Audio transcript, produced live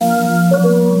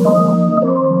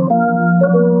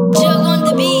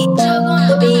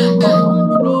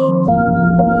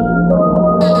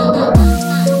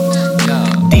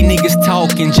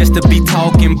just to be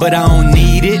talking, but I don't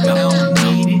need it.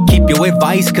 Keep your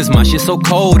advice, cause my shit so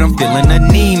cold, I'm feeling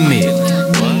anemic.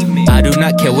 I do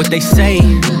not care what they say,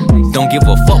 don't give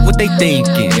a fuck what they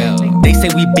thinking. They say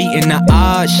we beating the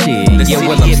odds, shit. Yeah,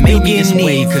 well, I'm still getting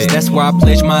even, cause that's where I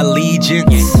pledge my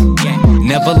allegiance.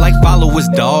 Never like followers,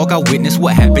 dog, I witnessed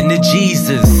what happened to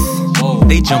Jesus.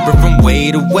 They jumping from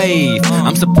wave to wave,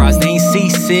 I'm surprised they ain't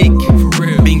seasick.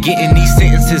 Been getting these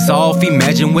sentences off,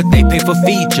 imagine what they pay for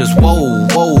features. Whoa,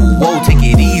 whoa, whoa, take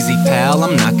it easy, pal,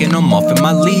 I'm knocking them off in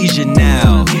my leisure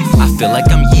now. I feel like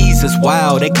I'm Yeezus,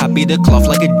 wow, they copy the cloth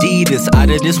like Adidas. Out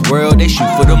of this world, they shoot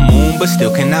for the moon, but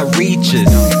still cannot reach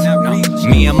us.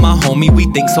 Me and my homie, we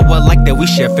think so alike that we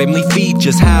share family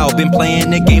features. How? Been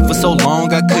playing the game for so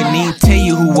long, I couldn't even tell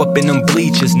you who up in them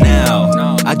bleachers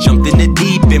now. I jumped in the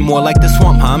deep end, more like the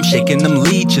swamp, how I'm shaking them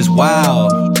leeches, wow.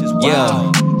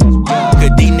 Yeah.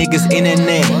 Could these niggas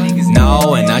internet?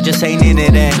 No, and I just ain't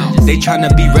into that. They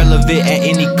tryna be relevant at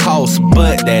any cost,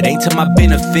 but that ain't to my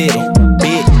benefit,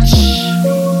 bitch.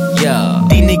 Yeah.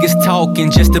 These niggas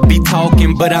talking just to be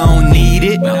talking, but I don't need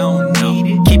it.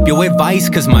 Keep your advice,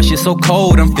 cause my shit so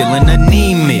cold, I'm feeling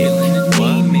anemic.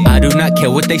 I do not care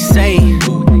what they say,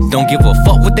 don't give a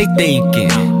fuck what they thinking.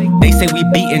 They say we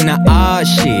beating the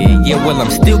odds, shit. Yeah, well, I'm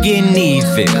still getting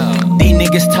even. These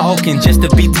niggas talking just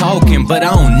to be talking, but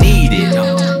I don't need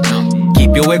it.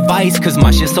 Keep your advice, cause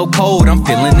my shit so cold, I'm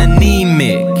feeling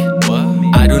anemic.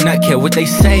 I do not care what they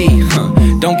say,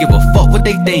 don't give a fuck what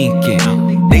they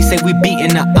thinking. They say we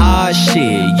beating the odds,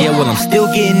 shit. Yeah, well, I'm still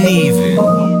getting even.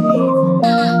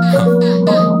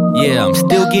 Yeah, I'm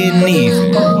still getting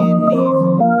even.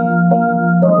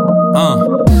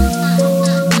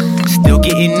 Still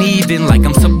getting even like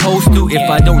I'm supposed to. If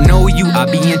I don't know you, I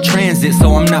be in transit,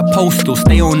 so I'm not postal.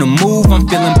 Stay on the move, I'm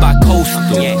feeling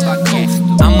bi-coastal.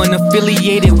 I'm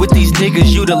unaffiliated with these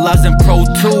niggas utilizing Pro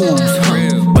Tools,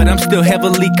 but I'm still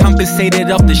heavily compensated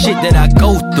off the shit that I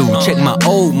go through. Check my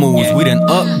old moves, we done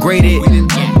upgraded.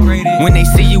 When they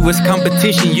see you as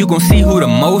competition, you gon' see who the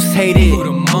most hated.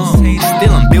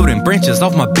 Still I'm building branches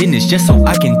off my business just so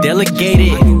I can delegate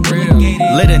it.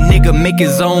 Let a nigga make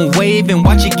his own wave and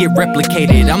watch it get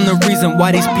replicated. I'm the reason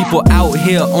why these people out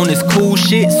here on this cool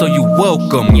shit, so you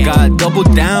welcome. God double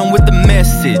down with the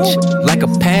message, like a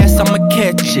pass I'ma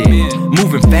catch it.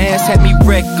 Moving fast had me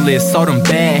reckless, all them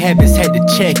bad habits had to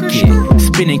check it.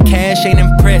 Spending cash ain't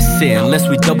impressing unless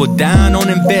we double down on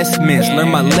investments. Learn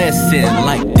my lesson,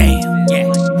 like damn.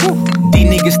 These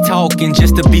niggas talking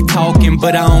just to be talking,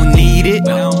 but I don't need it.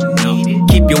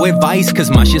 Keep your advice, cause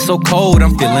my shit so cold,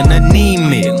 I'm feeling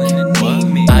anemic.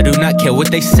 I do not care what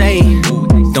they say,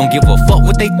 don't give a fuck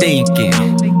what they thinking.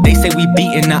 They say we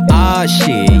beating the odds,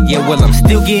 shit. Yeah, well, I'm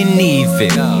still getting even.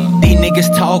 These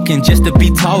niggas talking just to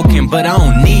be talking, but I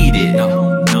don't need it.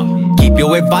 Keep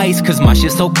your advice, cause my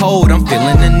shit so cold, I'm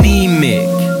feeling anemic.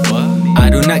 I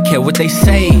do not care what they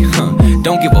say,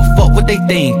 don't give a fuck what they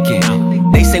thinking.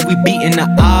 They say we beating the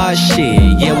odds, shit.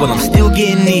 Yeah, well, I'm still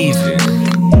getting even.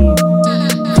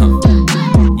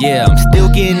 Yeah, I'm still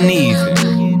getting even.